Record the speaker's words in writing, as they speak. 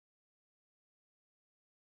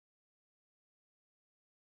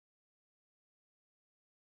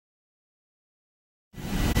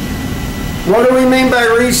What do we mean by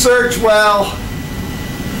research? Well,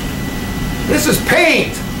 this is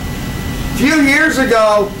paint. A few years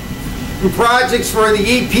ago, in projects for the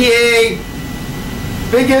EPA,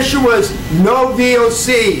 big issue was no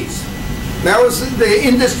VOCs. That was, the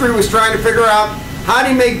industry was trying to figure out how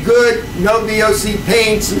do you make good no VOC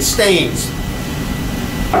paints and stains.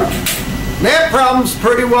 That problem's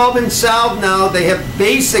pretty well been solved now. They have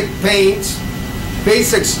basic paints,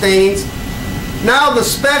 basic stains. Now the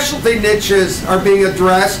specialty niches are being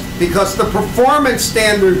addressed because the performance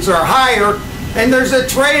standards are higher, and there's a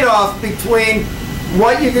trade-off between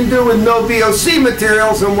what you can do with no VOC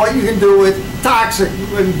materials and what you can do with toxic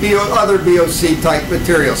and other VOC type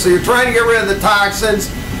materials. So you're trying to get rid of the toxins,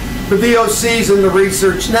 the VOCs in the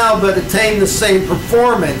research now, but attain the same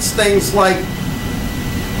performance. Things like,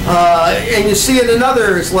 and you see it in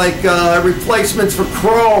others, like replacements for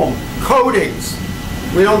chrome, coatings.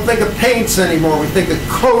 We don't think of paints anymore, we think of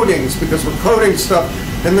coatings because we're coating stuff,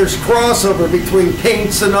 and there's crossover between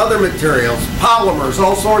paints and other materials, polymers,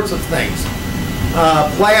 all sorts of things.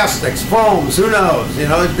 Plastics, foams, who knows? You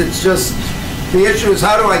know, it's just, the issue is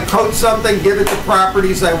how do I coat something, give it the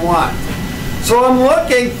properties I want. So I'm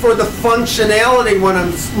looking for the functionality when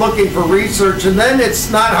I'm looking for research, and then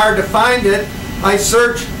it's not hard to find it. I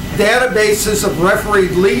search databases of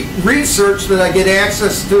refereed research that I get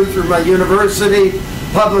access to through my university,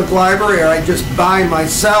 public library, or I just buy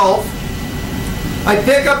myself. I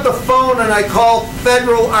pick up the phone and I call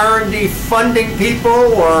federal R&D funding people,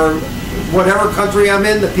 or whatever country I'm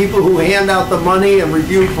in, the people who hand out the money and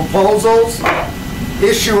review proposals,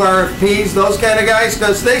 issue RFPs, those kind of guys,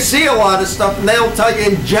 because they see a lot of stuff and they'll tell you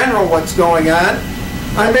in general what's going on.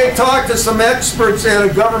 I may talk to some experts in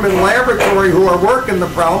a government laboratory who are working the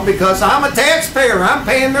problem because I'm a taxpayer, I'm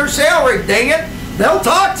paying their salary, dang it. They'll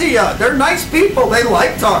talk to you. They're nice people, they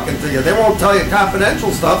like talking to you. They won't tell you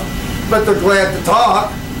confidential stuff, but they're glad to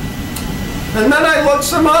talk. And then I look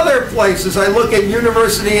some other places. I look at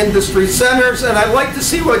university industry centers, and I like to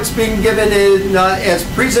see what's being given in as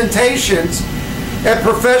presentations at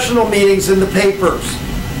professional meetings in the papers,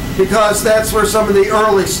 because that's where some of the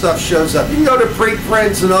early stuff shows up. You can go to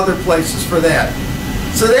preprints and other places for that.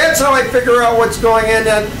 So that's how I figure out what's going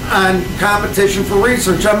on competition for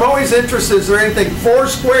research. I'm always interested, is there anything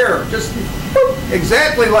foursquare, just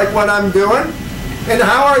exactly like what I'm doing, and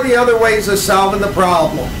how are the other ways of solving the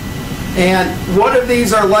problem? And what of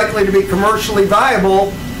these are likely to be commercially viable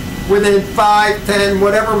within 5, 10,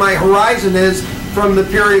 whatever my horizon is from the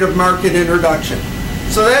period of market introduction.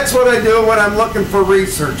 So that's what I do when I'm looking for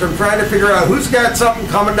research. I'm trying to figure out who's got something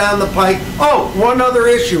coming down the pike. Oh, one other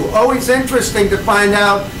issue. Always interesting to find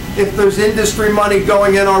out if there's industry money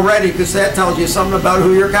going in already, because that tells you something about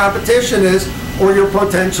who your competition is or your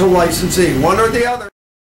potential licensee, one or the other.